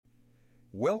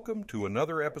Welcome to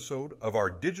another episode of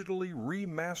our digitally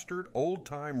remastered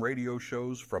old-time radio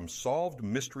shows from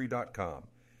SolvedMystery.com.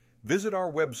 Visit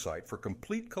our website for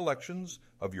complete collections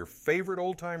of your favorite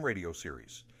old-time radio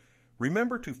series.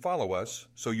 Remember to follow us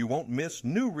so you won't miss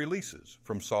new releases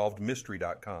from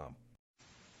SolvedMystery.com.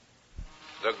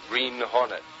 The Green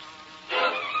Hornet.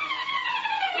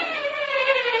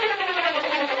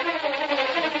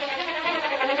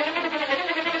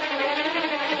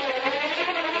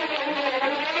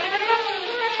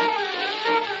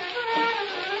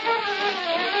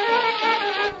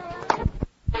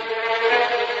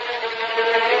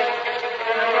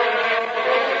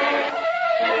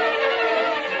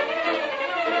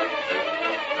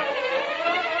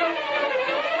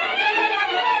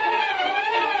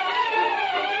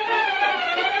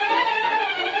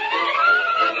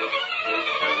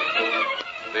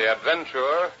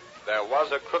 Adventurer, There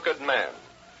Was a Crooked Man.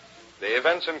 The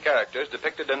events and characters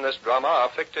depicted in this drama are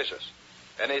fictitious.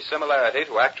 Any similarity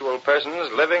to actual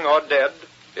persons, living or dead,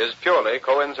 is purely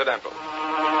coincidental.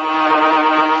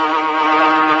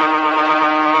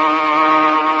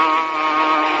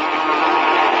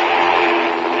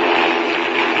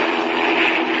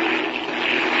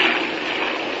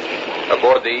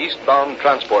 Aboard the eastbound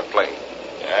transport plane.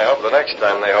 I hope the next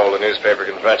time they hold a newspaper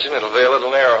convention, it'll be a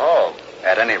little nearer home.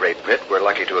 At any rate, Britt, we're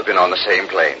lucky to have been on the same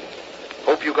plane.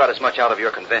 Hope you got as much out of your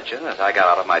convention as I got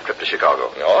out of my trip to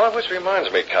Chicago. Oh, which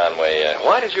reminds me, Conway,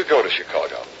 why did you go to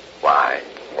Chicago? Why?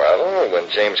 Well, when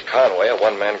James Conway, a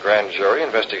one-man grand jury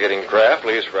investigating graft,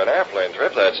 leaves for an airplane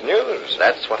trip, that's news.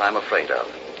 That's what I'm afraid of.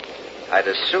 I'd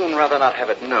as soon rather not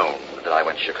have it known that I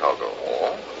went to Chicago.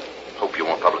 Oh? Hope you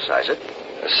won't publicize it.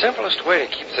 The simplest way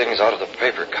to keep things out of the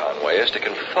paper, Conway, is to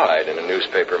confide in a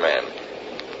newspaper man.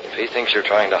 If he thinks you're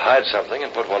trying to hide something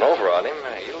and put one over on him,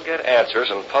 he'll get answers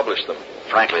and publish them.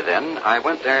 Frankly, then, I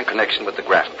went there in connection with the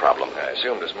graft problem. I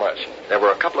assumed as much. There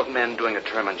were a couple of men doing a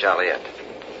term in Joliet.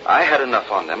 I had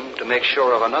enough on them to make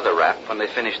sure of another rap when they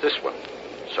finished this one.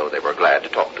 So they were glad to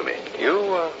talk to me. You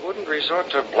wouldn't resort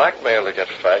to blackmail to get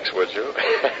facts, would you?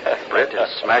 Britt, in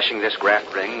smashing this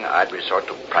graft ring, I'd resort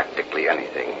to practically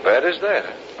anything. Bad as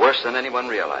that? Worse than anyone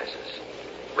realizes.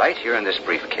 Right here in this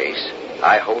briefcase,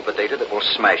 I hold the data that will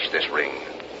smash this ring.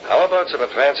 How about some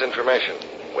advance information?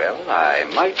 Well, I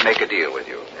might make a deal with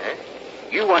you. Eh?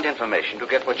 You want information to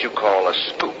get what you call a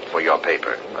scoop for your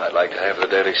paper. I'd like to have the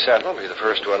Daily Sentinel be the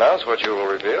first to announce what you will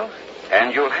reveal.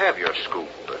 And you'll have your scoop,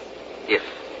 if...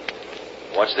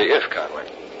 What's the if, Conway?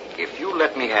 If you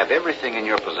let me have everything in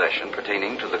your possession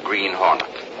pertaining to the Green Hornet.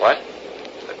 What?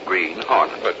 The Green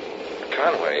Hornet. But,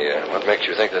 Conway, what makes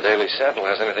you think the Daily Sentinel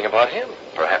has anything about him?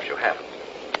 Perhaps you haven't.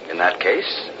 In that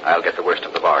case, I'll get the worst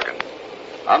of the bargain.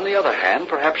 On the other hand,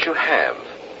 perhaps you have.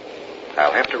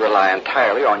 I'll have to rely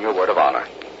entirely on your word of honor.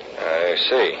 I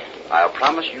see. I'll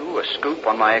promise you a scoop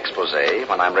on my expose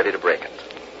when I'm ready to break it,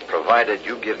 provided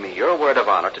you give me your word of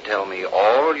honor to tell me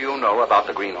all you know about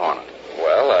the Green Hornet.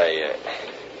 Well,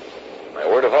 my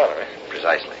word of honor.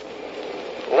 Precisely.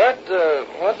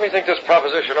 Let me think this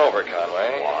proposition over,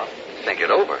 Conway. What? Think it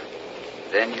over?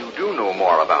 Then you do know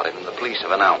more about it than the police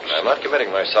have announced. I'm not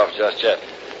committing myself just yet.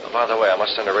 Oh, by the way, I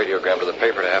must send a radiogram to the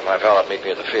paper to have my valet meet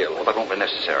me at the field. Well, that won't be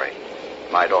necessary.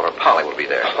 My daughter Polly will be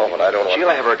there. Oh, but I don't want... She'll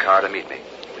have her car to meet me.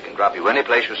 We can drop you any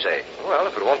place you say. Well,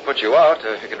 if it won't put you out,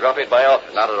 you can drop me at my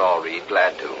office. Not at all, Reed.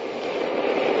 Glad to.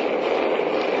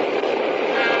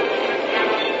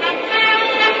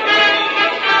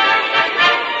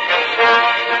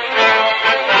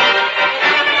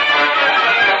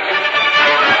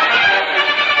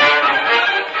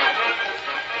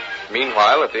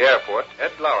 Meanwhile, at the airport,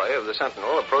 Ed Lowry of the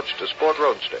Sentinel approached a sport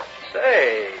roadster.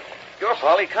 Say, you're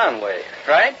Polly Conway,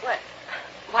 right? What?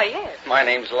 Why, yes. My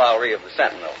name's Lowry of the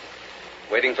Sentinel.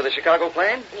 Waiting for the Chicago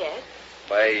plane? Yes.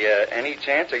 By any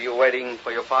chance, are you waiting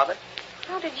for your father?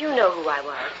 How did you know who I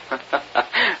was?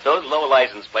 Those low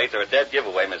license plates are a dead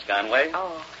giveaway, Miss Conway.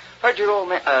 Oh. Heard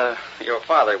your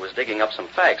father was digging up some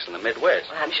facts in the Midwest.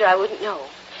 Well, I'm sure I wouldn't know.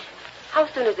 How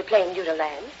soon is the plane due to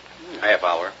land? Half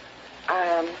hour.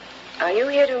 Are you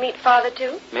here to meet Father,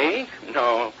 too? Me?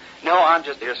 No, I'm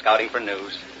just here scouting for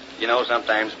news. You know,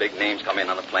 sometimes big names come in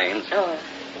on the planes. Oh.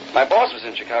 My boss was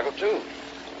in Chicago, too.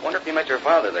 Wonder if you met your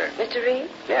father there. Mr. Reed?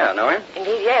 Yeah, know him?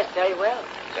 Indeed, yes, very well.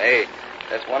 Say,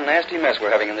 that's one nasty mess we're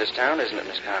having in this town, isn't it,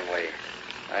 Miss Conway?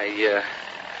 I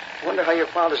wonder how your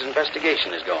father's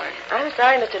investigation is going. I'm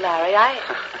sorry, Mr. Lowry,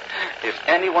 If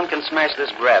anyone can smash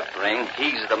this graft ring,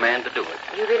 he's the man to do it.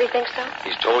 You really think so?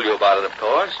 He's told you about it, of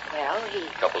course. Well,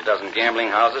 A couple dozen gambling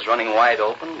houses running wide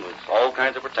open with all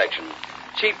kinds of protection.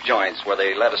 Cheap joints where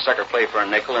they let a sucker play for a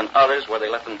nickel and others where they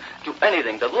let them do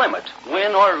anything to limit,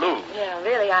 win or lose. Yeah,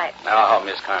 really, Oh,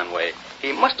 Miss Conway,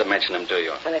 he must have mentioned them to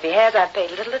you. Well, if he has, I've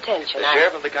paid little attention. The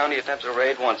sheriff of the county attempts a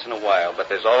raid once in a while, but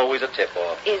there's always a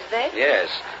tip-off. Is there? Yes.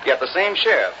 Yet the same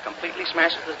sheriff completely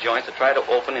smashes the joints that try to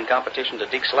open in competition to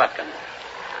Deke Slotkin.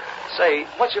 Say,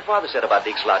 what's your father said about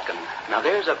Deke Slotkin? Now,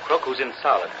 there's a crook who's in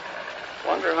solid.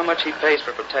 Wonder how much he pays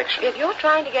for protection. If you're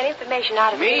trying to get information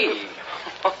out of Me?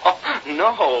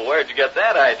 No, where'd you get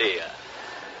that idea?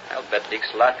 I'll bet Deke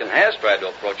Slotkin has tried to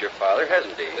approach your father,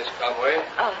 hasn't he? Miss Conway,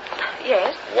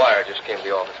 Yes. wire just came to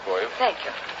the office for you. Thank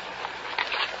you.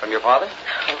 From your father?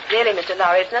 Oh, really, Mr.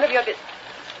 Lowry, it's none of your business.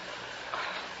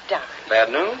 Darn.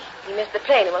 Bad news? He missed the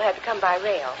plane and will have to come by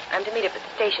rail. I'm to meet him at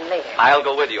the station later. I'll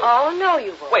go with you. Oh, no,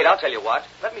 you won't. Wait, I'll tell you what.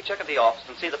 Let me check at the office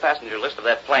and see the passenger list of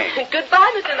that plane.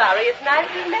 Goodbye, Mr. Lowry. It's nice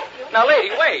to meet you. Now, lady,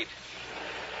 wait.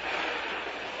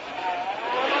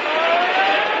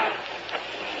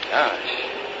 Gosh,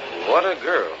 what a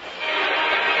girl.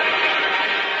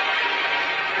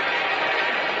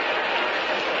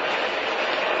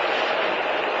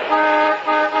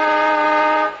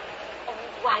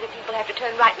 Why do people have to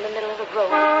turn right in the middle of the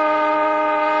road?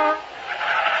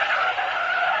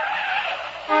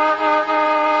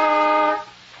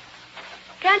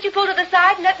 Can't you pull to the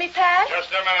side and let me pass? Just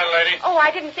a minute, lady. Oh,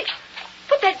 I didn't see.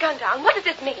 Put that gun down. What does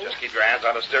this mean? Just keep your hands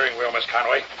on the steering wheel, Miss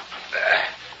Conway.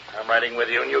 I'm riding with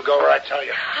you, and you go where I tell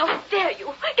you. How dare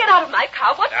you? Get out of my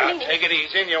car. What's the Now, meaning? take it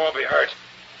easy, and you won't be hurt.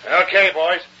 Okay,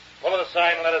 boys. Pull to the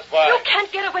side and let us by. You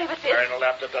can't get away with this. Turn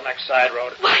left at the next side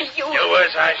road. Why, you... Do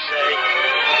as I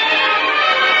say.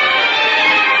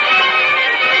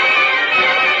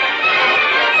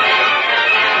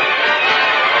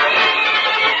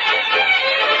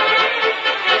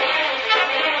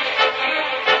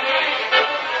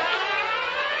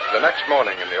 The next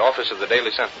morning in the office of the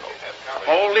Daily Sentinel.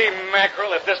 Holy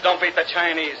mackerel, if this don't beat the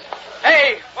Chinese.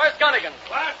 Hey, where's Gunnigan?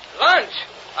 What? Lunch.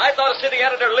 I thought a city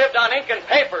editor lived on ink and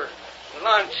paper.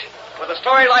 Lunch. With a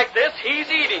story like this, he's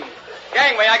eating.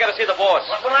 Gangway, I gotta see the boss.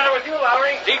 What's the matter with you,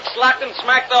 Lowry? Deke Slotkin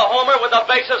smacked the homer with the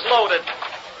bases loaded.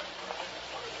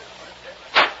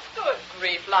 Good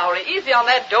grief, Lowry. Easy on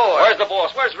that door. Where's the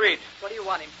boss? Where's Reed? What do you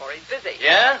want him for? He's busy.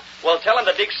 Yeah? Well, tell him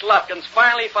that Deke Slotkin's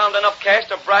finally found enough cash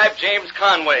to bribe James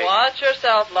Conway. Watch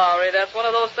yourself, Lowry. That's one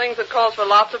of those things that calls for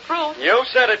lots of proof. You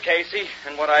said it, Casey,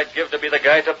 and what I'd give to be the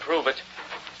guy to prove it.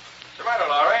 What's the matter,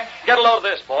 Lowry? Get a load of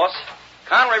this, boss.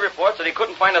 Conway reports that he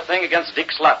couldn't find a thing against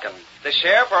Deke Slotkin, the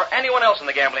sheriff, or anyone else in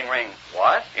the gambling ring.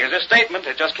 What? Here's his statement.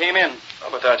 It just came in. Oh,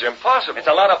 but that's impossible. It's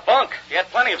a lot of bunk. He had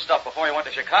plenty of stuff before he went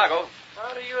to Chicago.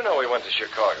 How do you know he went to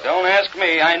Chicago? Don't ask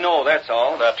me. I know, that's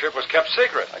all. That trip was kept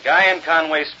secret. A guy in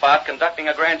Conway's spot conducting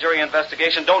a grand jury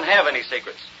investigation don't have any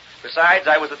secrets. Besides,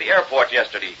 I was at the airport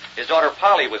yesterday. His daughter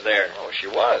Polly was there. Oh, she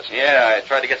was. Yeah, I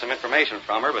tried to get some information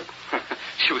from her, but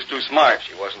she was too smart.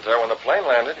 She wasn't there when the plane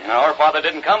landed. No, her father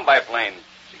didn't come by plane.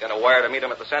 She got a wire to meet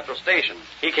him at the Central Station.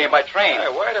 He came by train. Hey,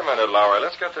 wait a minute, Lowry.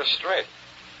 Let's get this straight.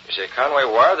 You say Conway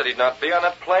wired that he'd not be on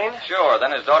that plane? Sure,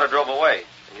 then his daughter drove away.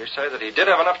 And you say that he did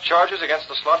have enough charges against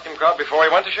the Slotkin crowd before he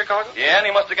went to Chicago? Yeah, and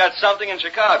he must have got something in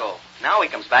Chicago. Now he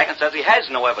comes back and says he has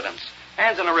no evidence.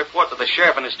 Hands in a report that the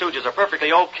sheriff and his stooges are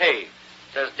perfectly okay.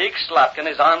 Says Deke Slotkin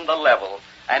is on the level.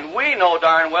 And we know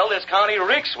darn well this county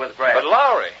reeks with graft. But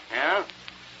Lowry, Yeah?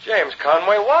 James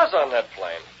Conway was on that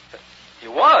plane. He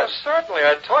was. Certainly.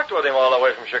 I talked with him all the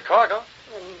way from Chicago.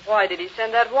 Why did he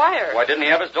send that wire? Why didn't he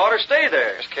have his daughter stay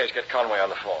there? Miss Case, get Conway on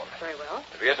the phone. Very well.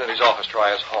 If he isn't at his office,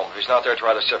 try his home. If he's not there,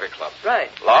 try the Civic Club.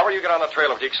 Right. Lowry, you get on the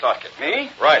trail of Deke Slotkin.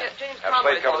 Me? Right. Yeah, James Have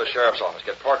Conway's Slade cover the office. sheriff's office.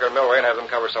 Get Parker and Milray and have them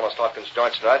cover some of Slotkin's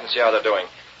joints tonight and see how they're doing.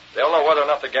 They'll know whether or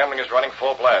not the gambling is running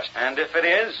full blast. And if it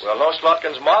is? We'll know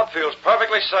Slotkin's mob feels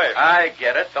perfectly safe. I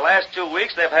get it. The last 2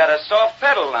 weeks they've had a soft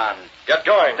pedal on. Get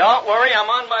going. Don't worry, I'm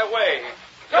on my way.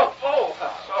 Oh,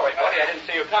 sorry, buddy, I didn't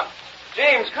see you come.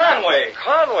 James Conway.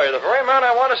 Conway, the very man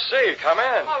I want to see. Come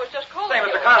in. I was just calling Say, you.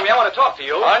 Mr. Conway, I want to talk to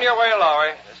you. On your way,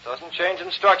 Lowry. This doesn't change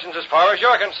instructions as far as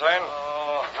you're concerned.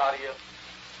 Oh, how do you...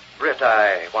 Britt,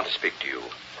 I want to speak to you.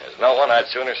 There's no one I'd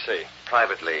sooner see.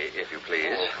 Privately, if you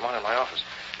please. Oh, come on in my office.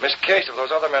 Miss Case, if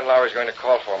those other men Lowry's going to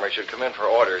call for me should come in for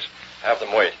orders, have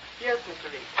them wait. Yes,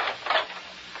 Mr. Reed.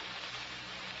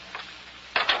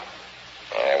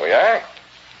 There we are.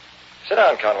 Sit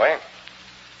down, Conway.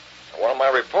 One of my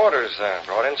reporters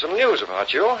brought in some news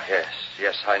about you.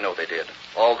 Yes, I know they did.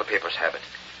 All the papers have it.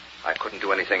 I couldn't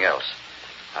do anything else.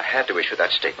 I had to issue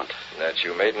that statement. That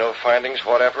you made no findings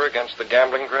whatever against the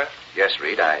gambling graft? Yes,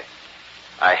 Reed, I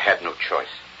had no choice.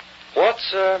 What's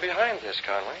behind this,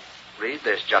 Conway? Reed,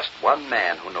 there's just one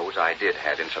man who knows I did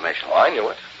have information. Oh, I knew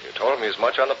it. You told me as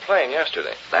much on the plane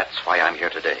yesterday. That's why I'm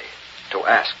here today. To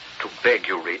ask, to beg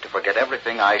you, Reed, to forget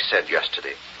everything I said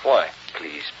yesterday. Why?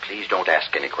 Please don't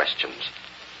ask any questions.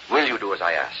 Will you do as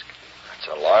I ask?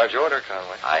 That's a large order,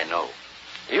 Conway. I know.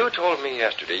 You told me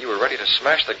yesterday you were ready to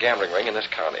smash the gambling ring in this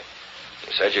county.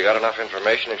 You said you got enough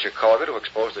information in Chicago to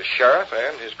expose the sheriff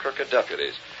and his crooked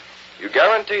deputies. You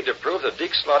guaranteed to prove that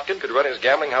Deke Slotkin could run his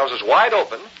gambling houses wide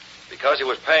open because he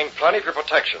was paying plenty for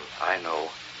protection. I know.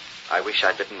 I wish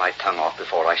I'd bitten my tongue off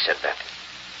before I said that.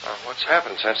 Well, what's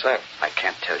happened since then? I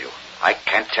can't tell you. I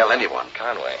can't tell anyone.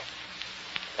 Conway,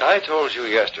 I told you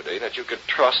yesterday that you could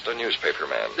trust a newspaper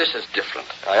man. This is different.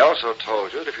 I also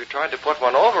told you that if you tried to put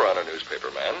one over on a newspaper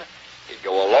man, he'd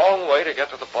go a long way to get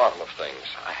to the bottom of things.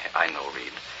 I know,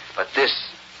 Reed. But this,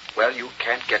 well, you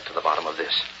can't get to the bottom of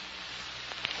this.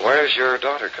 Where's your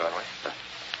daughter, Conway?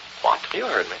 What? You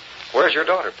heard me. Where's your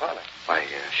daughter, Polly? Why,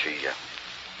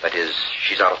 that is,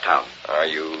 she's out of town. Are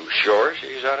you sure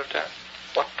she's out of town?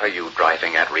 What are you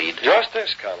driving at, Reed? Just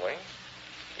this, Conway.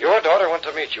 Your daughter went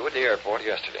to meet you at the airport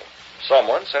yesterday.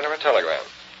 Someone sent her a telegram.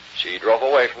 She drove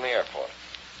away from the airport.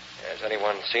 Has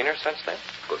anyone seen her since then?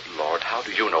 Good Lord, how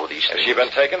do you know these things? Has she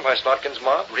been taken by Slotkin's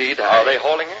mob? Reed, Are they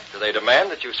holding her? Do they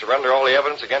demand that you surrender all the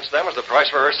evidence against them as the price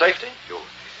for her safety?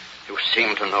 You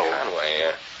seem to know.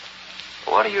 Conway,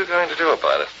 what are you going to do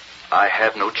about it? I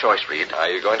have no choice, Reed. Are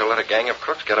you going to let a gang of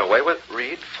crooks get away with it?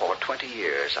 Reed, for 20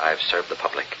 years I've served the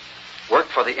public, worked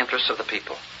for the interests of the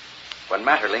people. When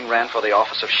Matterling ran for the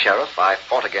office of sheriff, I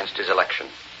fought against his election.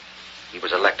 He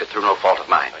was elected through no fault of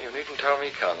mine. You needn't tell me,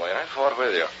 Conway. I fought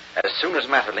with you. As soon as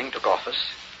Matterling took office,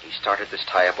 he started this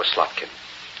tie-up with Slotkin.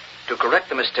 To correct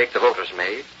the mistake the voters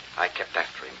made, I kept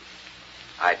after him.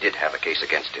 I did have a case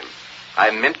against him.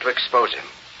 I meant to expose him.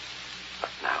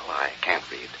 But now I can't,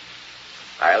 Reed.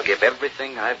 I'll give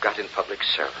everything I've got in public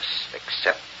service,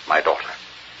 except my daughter.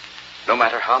 No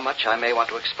matter how much I may want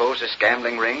to expose this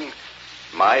gambling ring,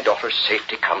 my daughter's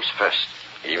safety comes first.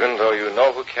 Even though you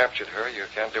know who captured her, you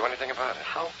can't do anything about it.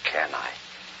 How can I?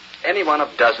 Any one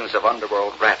of dozens of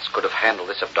underworld rats could have handled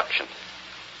this abduction.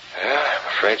 Yeah, I'm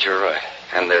afraid you're right.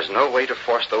 And there's no way to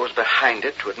force those behind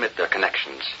it to admit their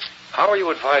connections. How are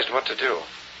you advised what to do?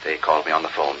 They called me on the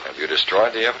phone. Have you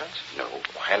destroyed the evidence? No.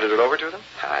 Handed it over to them?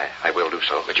 I will do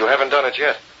so. But you haven't done it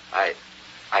yet. I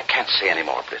can't say any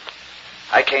more, Britt.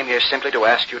 I came here simply to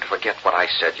ask you to forget what I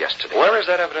said yesterday. Where is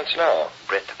that evidence now?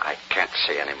 Britt, I can't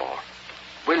say any more.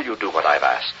 Will you do what I've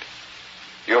asked?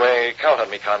 You may count on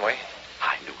me, Conway.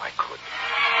 I knew I could.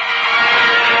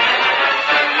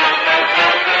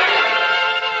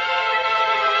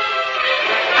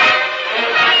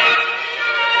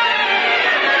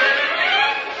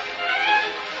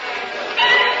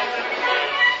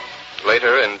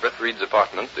 Later, in Britt Reed's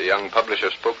apartment, the young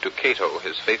publisher spoke to Cato,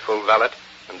 his faithful valet,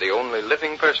 and the only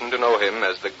living person to know him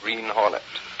as the Green Hornet.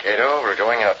 Cato, we're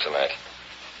going out tonight.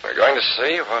 We're going to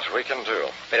see what we can do.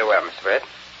 Very well, Mr. Britt.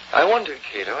 I wondered,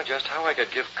 Cato, just how I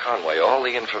could give Conway all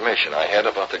the information I had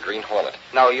about the Green Hornet.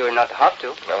 No, you're not have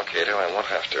to. No, Cato, I won't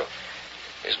have to.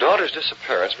 His daughter's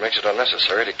disappearance makes it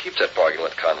unnecessary to keep that bargain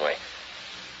with Conway.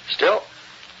 Still,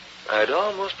 I'd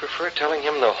almost prefer telling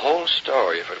him the whole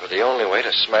story if it were the only way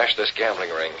to smash this gambling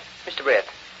ring. Mr. Britt,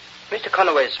 Mr.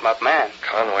 Conway's a smart man.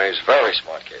 Conway's very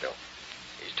smart, Cato.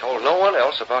 He's told no one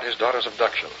else about his daughter's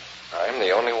abduction. I'm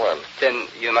the only one. Then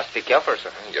you must be careful,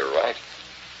 sir. You're right.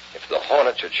 If the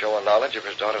Hornet should show a knowledge of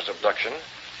his daughter's abduction,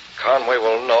 Conway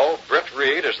will know Britt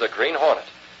Reed is the Green Hornet.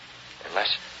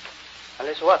 Unless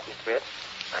what, Mr. Britt?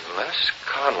 Unless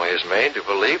Conway is made to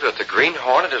believe that the Green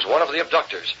Hornet is one of the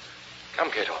abductors.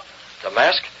 Come, Cato. The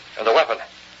mask and the weapon.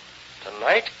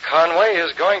 Tonight, Conway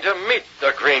is going to meet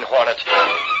the Green Hornet.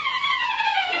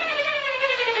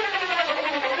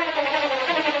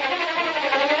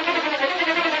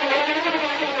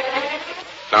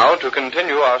 Now, to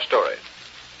continue our story.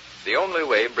 The only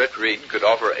way Britt Reed could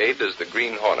offer aid as the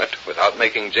Green Hornet without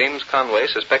making James Conway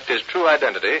suspect his true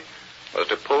identity was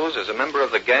to pose as a member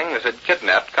of the gang that had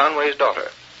kidnapped Conway's daughter.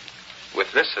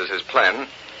 With this as his plan,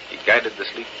 he guided the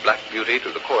sleek black beauty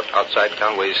to the court outside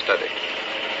Conway's study.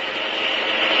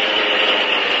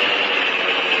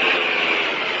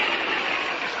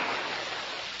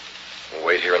 We'll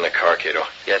wait here in the car, Cato.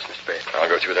 Yes, Mr. Britt. I'll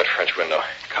go through that French window.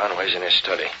 Conway's in his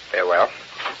study. Very well.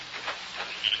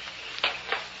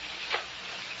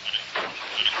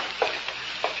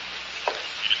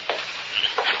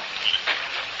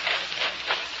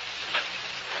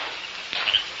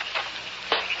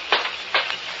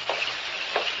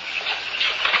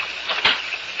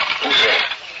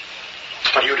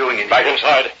 What are you doing in here? Back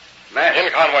inside. Man.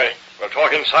 In, Conway. We'll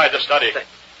talk inside the study.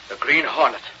 The Green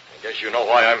Hornet. Guess you know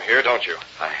why I'm here, don't you?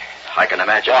 I can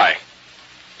imagine. Why?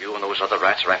 You and those other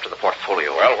rats are after the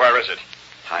portfolio. Well, where is it?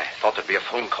 I thought there'd be a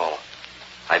phone call.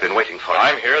 I've been waiting for it.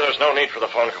 I'm here. There's no need for the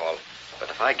phone call. But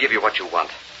if I give you what you want,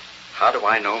 how do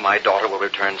I know my daughter will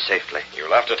return safely?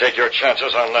 You'll have to take your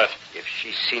chances on that. If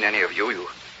she's seen any of you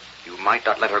might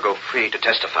not let her go free to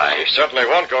testify. She certainly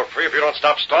won't go free if you don't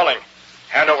stop stalling.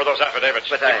 Hand over those affidavits.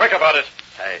 But Be quick about it.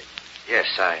 Yes,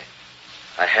 I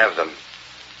have them.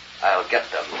 I'll get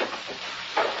them.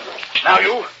 Now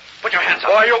you, put your hands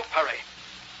up. Why, you... Hurry.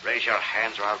 Raise your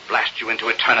hands or I'll blast you into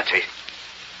eternity.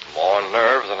 More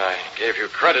nerve than I gave you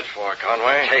credit for,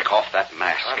 Conway. Take off that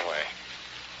mask. Conway,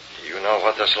 do you know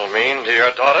what this will mean to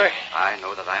your daughter? I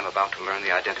know that I'm about to learn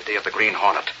the identity of the Green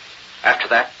Hornet. After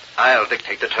that, I'll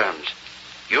dictate the terms.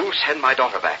 You'll send my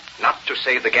daughter back, not to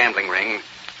save the gambling ring,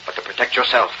 but to protect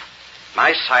yourself.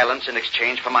 My silence in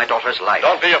exchange for my daughter's life.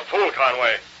 Don't be a fool,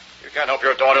 Conway. You can't help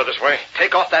your daughter this way.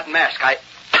 Take off that mask.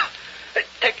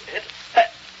 Take it.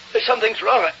 Something's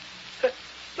wrong.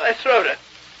 My throat.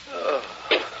 Oh.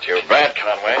 Too bad,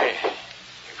 Conway.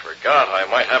 You forgot I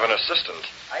might have an assistant.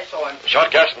 I saw him.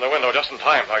 Shot gas from the window just in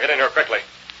time. Now get in here quickly.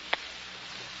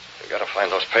 We've got to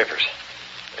find those papers.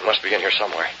 They must be in here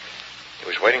somewhere. He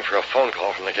was waiting for a phone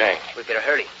call from the gang. We'd better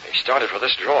hurry. He started for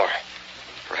this drawer.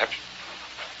 Perhaps...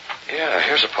 Yeah,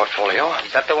 here's a portfolio.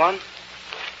 Is that the one?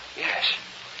 Yes.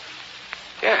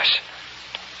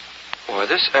 Well,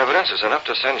 this evidence is enough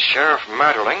to send Sheriff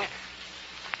Matterling,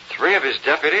 3 of his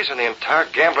deputies, and the entire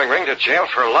gambling ring to jail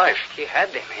for life. He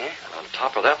had them, eh? And on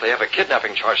top of that, they have a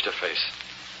kidnapping charge to face.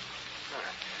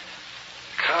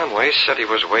 Conway said he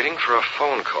was waiting for a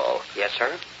phone call. Yes,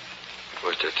 sir. It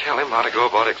was to tell him how to go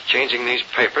about exchanging these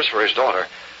papers for his daughter.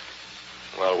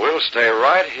 Well, we'll stay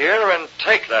right here and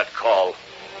take that call.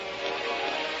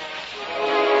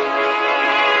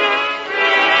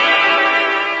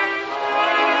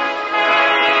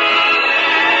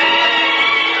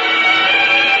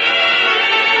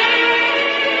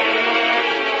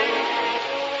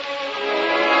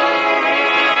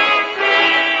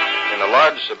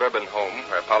 Suburban home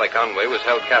where Polly Conway was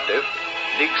held captive,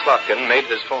 Deke Slotkin made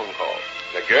his phone call.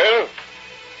 The girl?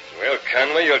 Well,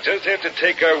 Conway, you'll just have to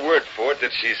take our word for it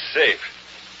that she's safe.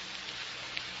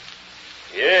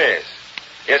 Yes.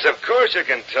 Yes, of course you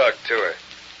can talk to her.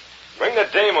 Bring the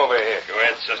dame over here. Go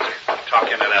ahead, sister. Talk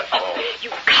into that phone. You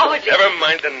cowardly... Never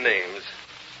mind the names.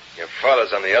 Your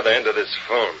father's on the other end of this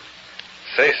phone.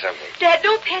 Say something. Dad,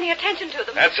 don't pay any attention to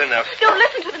them. That's enough. Don't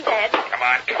listen to them, Dad. Come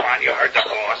on. You heard the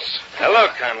boss. Hello,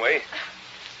 Conway.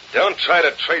 Don't try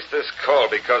to trace this call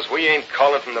because we ain't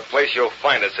calling from the place you'll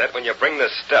find us at when you bring the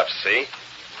stuff, see?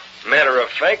 Matter of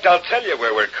fact, I'll tell you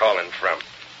where we're calling from.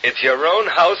 It's your own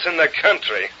house in the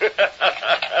country.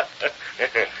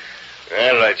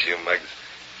 All right, you mugs.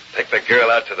 Take the girl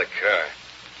out to the car.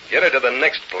 Get her to the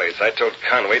next place. I told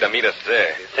Conway to meet us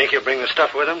there. You think he'll bring the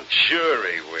stuff with him?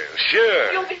 Sure he will.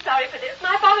 Sure. You'll be sorry for this.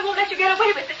 My father won't let you get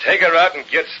away with it. Take her out and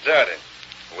get started.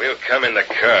 We'll come in the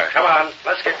car. Come on,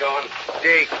 let's get going.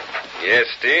 Deke, Yes,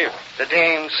 Steve? the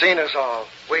dame's seen us all.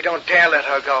 We don't dare let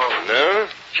her go. No?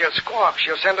 She'll squawk.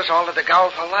 She'll send us all to the gaol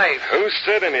for life. Who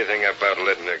said anything about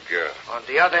letting her go? On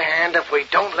the other hand, if we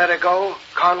don't let her go,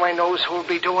 Conway knows who'll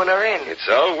be doing her in. It's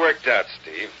all worked out,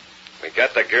 Steve. We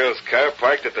got the girl's car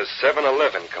parked at the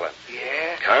 7-Eleven Club.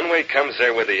 Yeah? Conway comes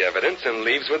there with the evidence and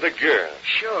leaves with the girl.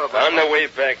 Sure, but... On the way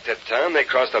back to town, they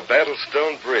cross the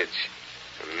Battlestone Bridge.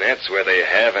 And that's where they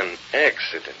have an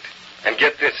accident. And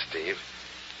get this, Steve.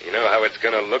 You know how it's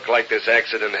going to look like this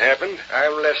accident happened?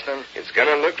 I'm listening. It's going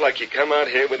to look like you come out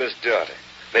here with his daughter.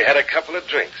 They had a couple of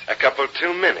drinks. A couple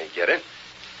too many, get it?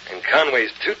 And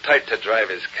Conway's too tight to drive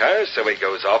his car, so he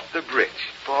goes off the bridge.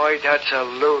 Boy, that's a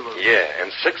lulu. Yeah,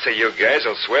 and 6 of you guys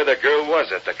will swear the girl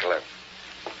was at the club.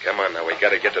 Come on now, we got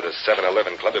to get to the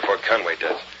 7-Eleven Club before Conway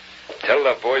does. Tell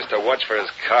the boys to watch for his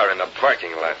car in the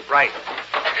parking lot. Right.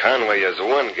 Conway is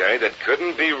one guy that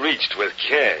couldn't be reached with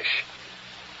cash.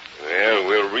 Well,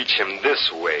 we'll reach him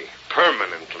this way.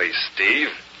 Permanently, Steve.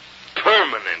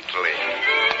 Permanently.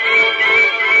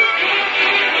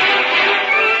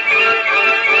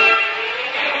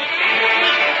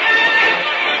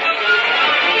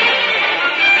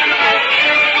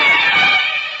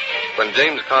 When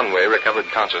James Conway recovered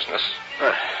consciousness...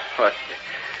 What?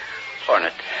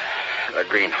 Hornet. The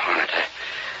Green Hornet.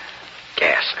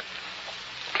 Gas.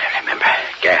 I remember.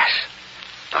 Gas.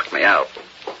 Knocked me out.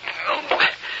 Oh,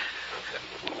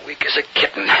 weak as a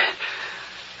kitten.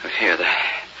 Here, the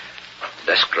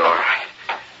desk drawer.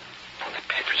 The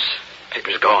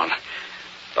papers gone.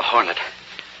 The Hornet.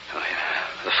 Oh, yeah.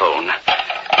 The phone.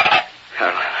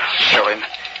 I'll show him.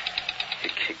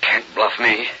 He can't bluff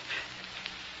me.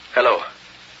 Hello.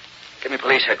 Give me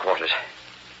police headquarters.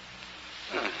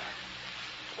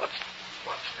 What's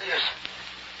this?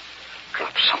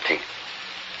 Drop something.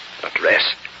 Address.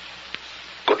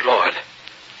 Good Lord.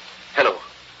 Hello.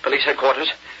 Police headquarters.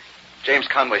 James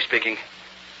Conway speaking.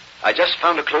 I just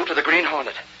found a clue to the Green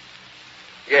Hornet.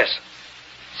 Yes.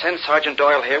 Send Sergeant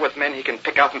Doyle here with men he can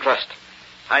pick out and trust.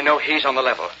 I know he's on the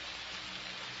level.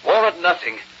 Warrant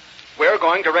nothing. We're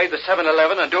going to raid the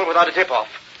 7-Eleven and do it without a tip-off.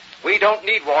 We don't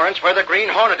need warrants where the Green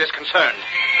Hornet is concerned.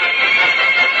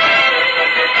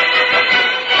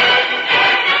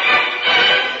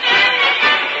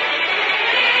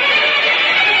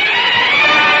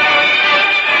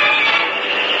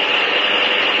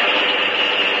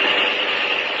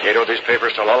 Cato, these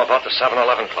papers tell all about the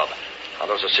 7-Eleven Club. How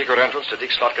there's a secret entrance to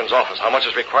Deke Slotkin's office. How much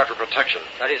is required for protection?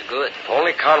 That is good. If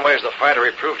only Conway is the fighter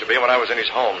he proved to be when I was in his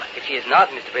home. If he is not,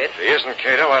 Mr. Britt. If he isn't,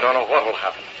 Cato, I don't know what will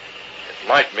happen. It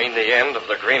might mean the end of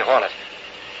the Green Hornet.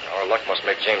 Our luck must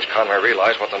make James Conway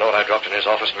realize what the note I dropped in his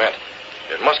office meant.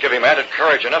 It must give him added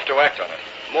courage enough to act on it.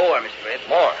 More, Mr. Britt.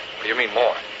 More? What do you mean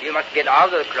more? You must get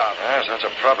out of the club. Yes, that's a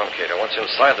problem, Cato. Once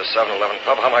inside the 7-Eleven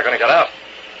Club, how am I going to get out?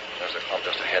 There's the club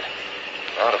just ahead.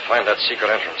 Now to find that secret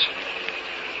entrance.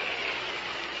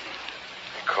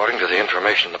 According to the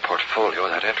information in the portfolio,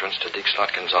 that entrance to Deke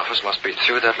Slotkin's office must be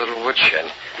through that little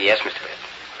woodshed. Yes, Mr. Britt.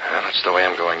 Well, that's the way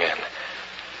I'm going in.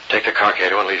 Take the car,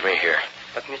 Cato, and leave me here.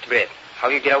 But, Mr. Britt, how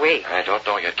you get away? I don't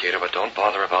know yet, Cato, but don't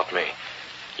bother about me.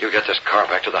 You get this car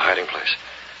back to the hiding place.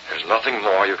 There's nothing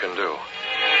more you can do.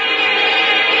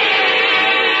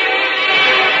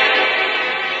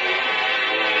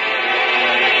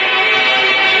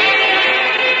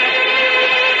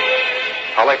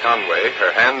 Holly Conway,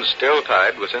 her hands still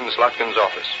tied, was in Slotkin's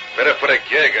office. Better put a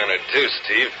gag on her, too,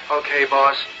 Steve. Okay,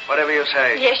 boss. Whatever you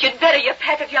say. Yes, you'd better, you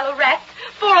pack of yellow rats.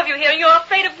 4 of you here, and you're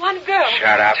afraid of one girl.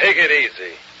 Shut up. Take it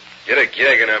easy. Get a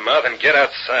gag in her mouth and get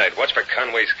outside. Watch for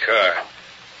Conway's car.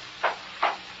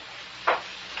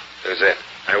 Who's that?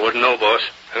 I wouldn't know, boss.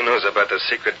 Who knows about the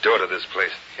secret door to this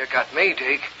place? You got me,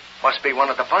 Deke. Must be one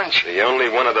of the bunch. The only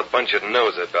one of the bunch that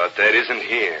knows about that isn't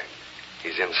here.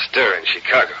 He's in stir in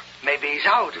Chicago. Maybe he's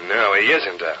out. No, he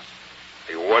isn't out. If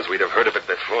he was, we'd have heard of it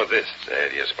before this. Say,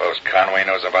 do you suppose Conway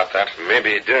knows about that?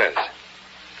 Maybe he does.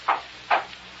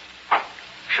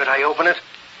 Should I open it?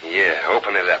 Yeah,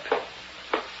 open it up.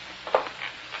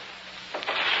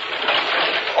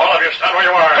 All of you, stand where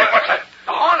you are. Hey, what's that?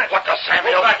 The Hornet. What the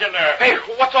Samuel? Go back in there. Hey,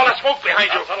 what's all that smoke behind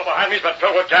you? That tunnel behind me's been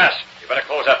filled with gas. You better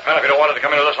close that panel if you don't want it to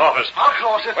come into this office. I'll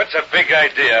close it. What's the big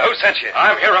idea? Who sent you?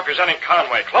 I'm here representing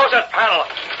Conway. Close that panel.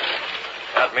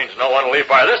 That means no one will leave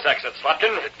by this exit,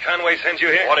 Slotkin. Did Conway send you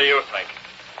here? What do you think?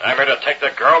 I'm here to take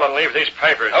the girl and leave these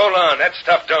papers. Hold on. That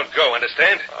stuff don't go,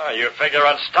 understand? Oh, you figure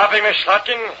on stopping me,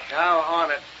 Slotkin? Now,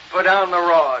 Hornet, put down the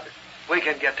rod. We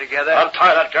can get together.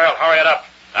 Untie that girl. Hurry it up.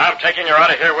 I'm taking her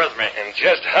out of here with me. And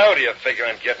just how do you figure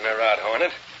on getting her out,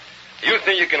 Hornet? You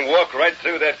think you can walk right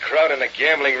through that crowd in the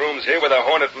gambling rooms here with a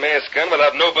Hornet mask gun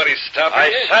without nobody stopping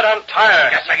you? I said untie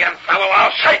her. Yes, again, fellow.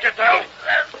 I'll shake it down.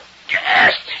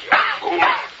 Gas, you fool.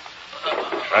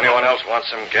 If anyone else wants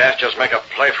some gas, just make a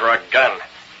play for a gun.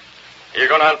 You're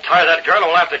going to untie that girl, and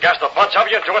we'll have to gas the bunch of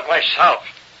you and do it myself.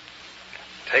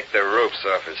 Take the ropes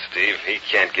off her, Steve. He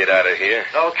can't get out of here.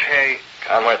 Okay.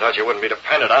 Conway thought you wouldn't be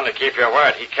depended on to keep your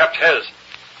word. He kept his.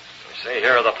 You see,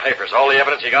 here are the papers, all the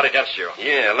evidence he got against you.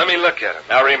 Yeah, let me look at them.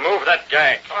 Now remove that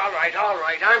gag. All right.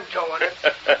 I'm doing it.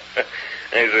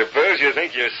 I suppose you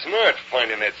think you're smart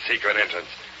finding that secret entrance.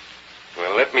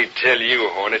 Well, let me tell you,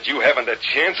 Hornet, you haven't a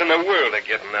chance in the world of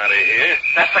getting out of here.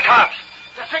 That's the cops.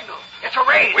 The signal. It's a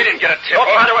raid. We didn't get a tip.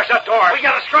 Don't try to rush that door. We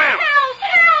gotta scram.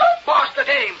 Help! Boss, the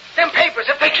dame. Them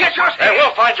papers, if they catch us... Hey,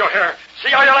 we'll find you here.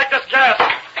 See how you like this gas.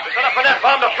 We set up an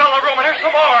F-bomb to fill the room, and here's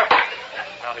some more.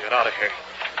 Now to get out of here.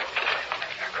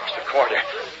 Across the corridor.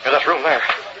 Here's that room there.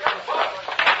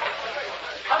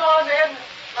 Come on, men.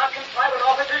 Slotkin's private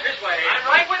officers this way. I'm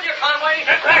right with you, Conway.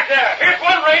 Get back there. Here's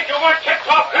one raid you weren't tipped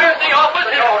off. Here's the office.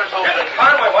 The door is open.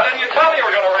 Conway, why didn't you tell me you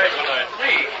were going to raid tonight?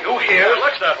 Me, you here? It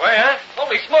looks that way, huh?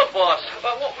 Holy smoke, boss.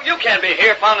 You can't be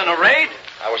here found in a raid.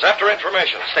 I was after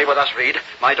information. Stay with us, Reed.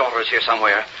 My daughter is here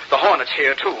somewhere. The Hornet's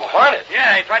here, too. Hornet?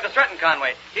 Yeah, he tried to threaten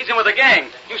Conway. He's in with the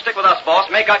gang. You stick with us, boss.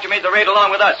 Make out you made the raid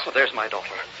along with us. Oh, there's my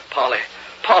daughter. Polly.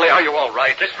 Polly, are you all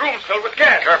right? This room's filled with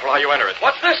gas. Careful how you enter it.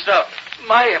 What's this stuff?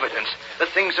 My evidence. The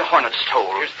things the Hornet's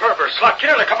told. Here's Ferber,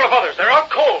 Slotkin, and a couple of others. They're out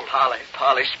cold.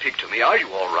 Polly, speak to me. Are you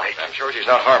all right? I'm sure she's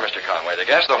not harmed, Mr. Conway. The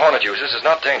gas the Hornet uses is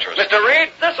not dangerous. Mr. Reed,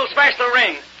 this'll smash the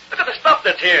ring. Look at the stuff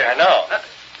that's here. I know.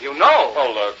 You know.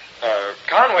 Well,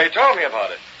 Conway told me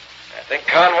about it. I think,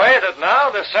 Conway, that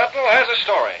now the Sentinel has a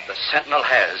story. The Sentinel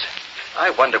has. I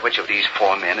wonder which of these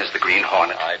 4 men is the Green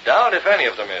Hornet. I doubt if any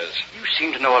of them is. You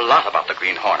seem to know a lot about the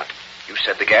Green Hornet. You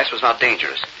said the gas was not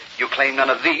dangerous. You claim none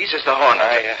of these is the Hornet.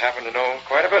 I happen to know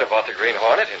quite a bit about the Green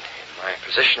Hornet. In my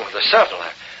position with the Sentinel,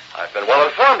 I've been well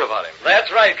informed about him.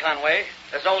 That's right, Conway.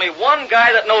 There's only one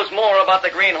guy that knows more about the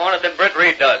Green Hornet than Britt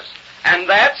Reed does. And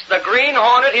that's the Green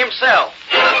Hornet himself.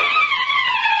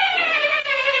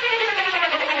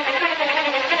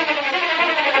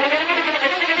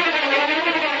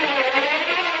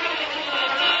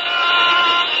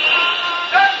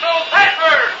 Central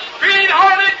Papers! Green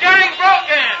Hornet getting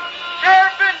broken!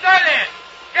 Sheriff indicted!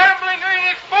 Gambling ring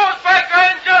exposed by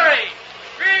grand jury!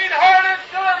 Green Hornet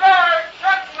still alive!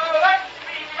 Sentinel, let's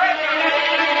be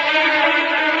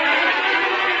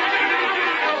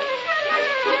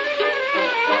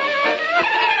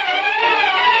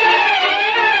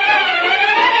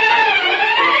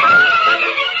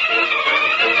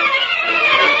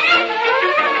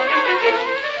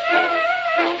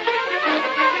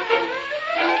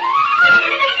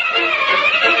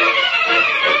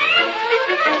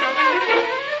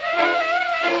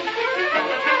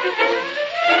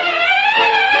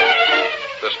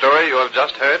The story you have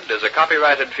just heard is a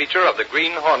copyrighted feature of the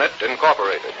Green Hornet,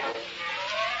 Incorporated.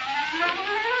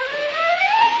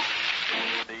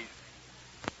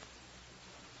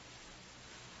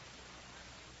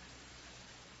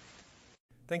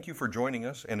 Thank you for joining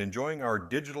us and enjoying our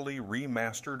digitally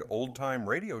remastered old-time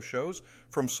radio shows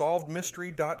from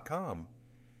SolvedMystery.com.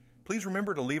 Please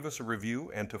remember to leave us a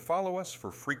review and to follow us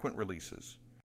for frequent releases.